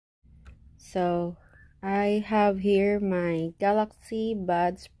So I have here my Galaxy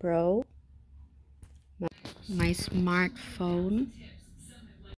Buds Pro, my smartphone,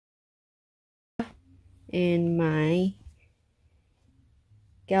 and my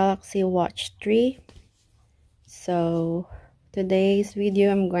Galaxy Watch 3. So today's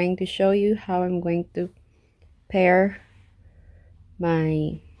video I'm going to show you how I'm going to pair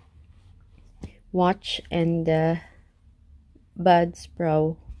my watch and the Buds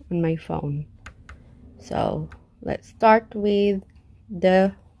Pro on my phone. So let's start with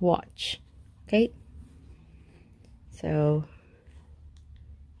the watch. Okay, so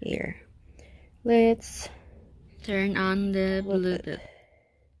here, let's turn on the Bluetooth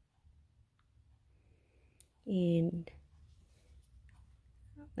and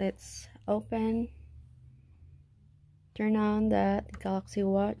let's turn on the Galaxy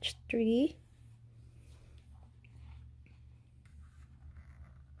Watch 3.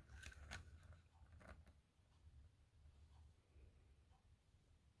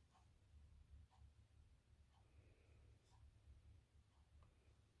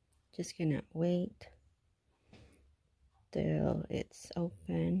 Just gonna wait till it's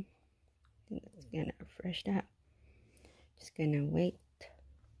open. It's gonna refresh that. Just gonna wait.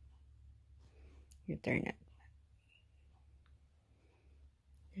 You turn it.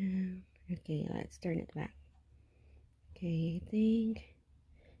 Okay, let's turn it back. Okay, I think.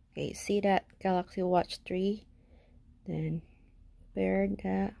 Okay, see that Galaxy Watch 3? Then pair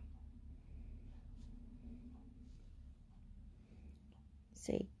that.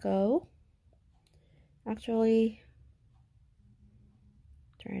 Say go. Actually,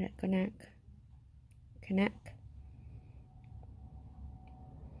 try to connect.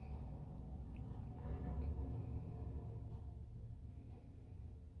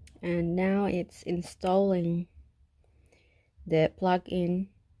 And now it's installing the plug-in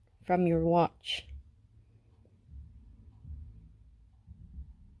from your watch.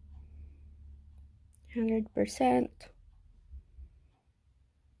 %.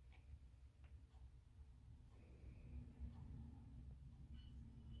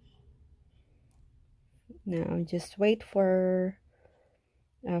 Now just wait for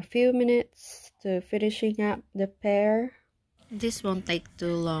a few minutes to finishing up the pair. This won't take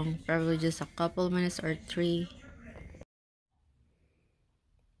too long, probably just a couple minutes or 3.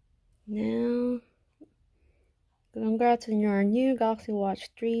 Now, congrats on your new Galaxy Watch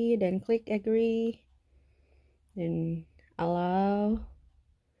 3. Then click agree. Then allow.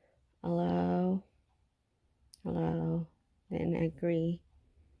 Then agree.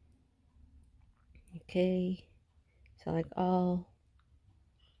 Okay. Select all.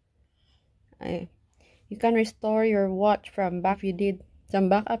 You can restore your watch from back if you did some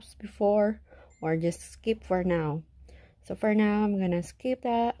backups before, or just skip for now. So for now I'm gonna skip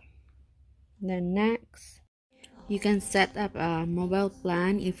that. Then next, you can set up a mobile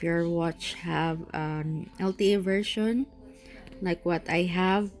plan if your watch have an LTE version like what I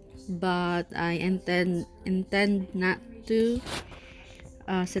have, but I intend not to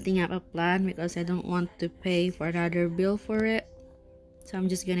setting up a plan because I don't want to pay for another bill for it. So I'm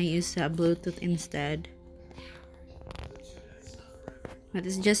just gonna use Bluetooth instead. But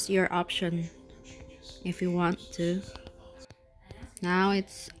it's just your option if you want to. Now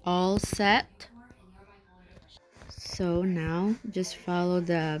it's all set. So now just follow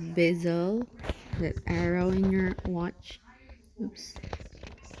the bezel, that arrow in your watch. Oops.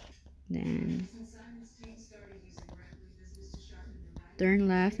 Then turn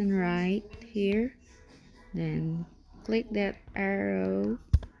left and right here. Then click that arrow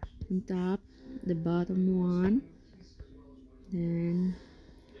on top, the bottom one. Then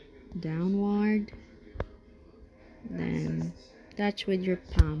downward. Then touch with your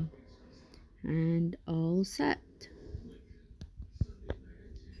palm. And all set.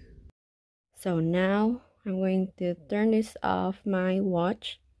 So now I'm going to turn this off my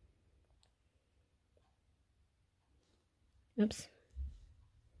watch. Oops.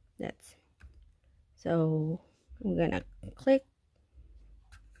 That's so I'm gonna click.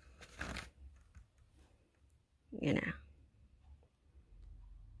 Gonna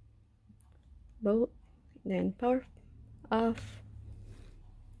both, then power off.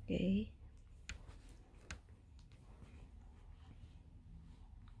 Okay.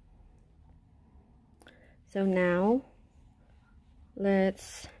 So now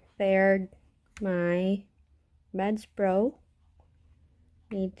let's pair my Buds Pro.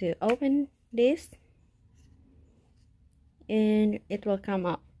 Need to open this and it will come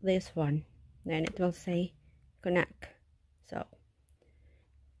up this one. Then it will say connect. So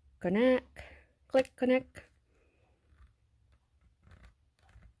connect, click connect.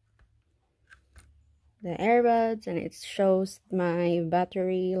 the earbuds, and it shows my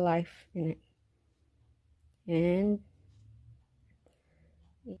battery life in it. And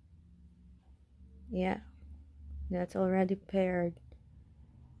yeah, that's already paired.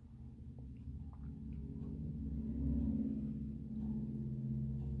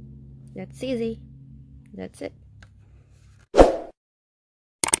 That's easy. That's it.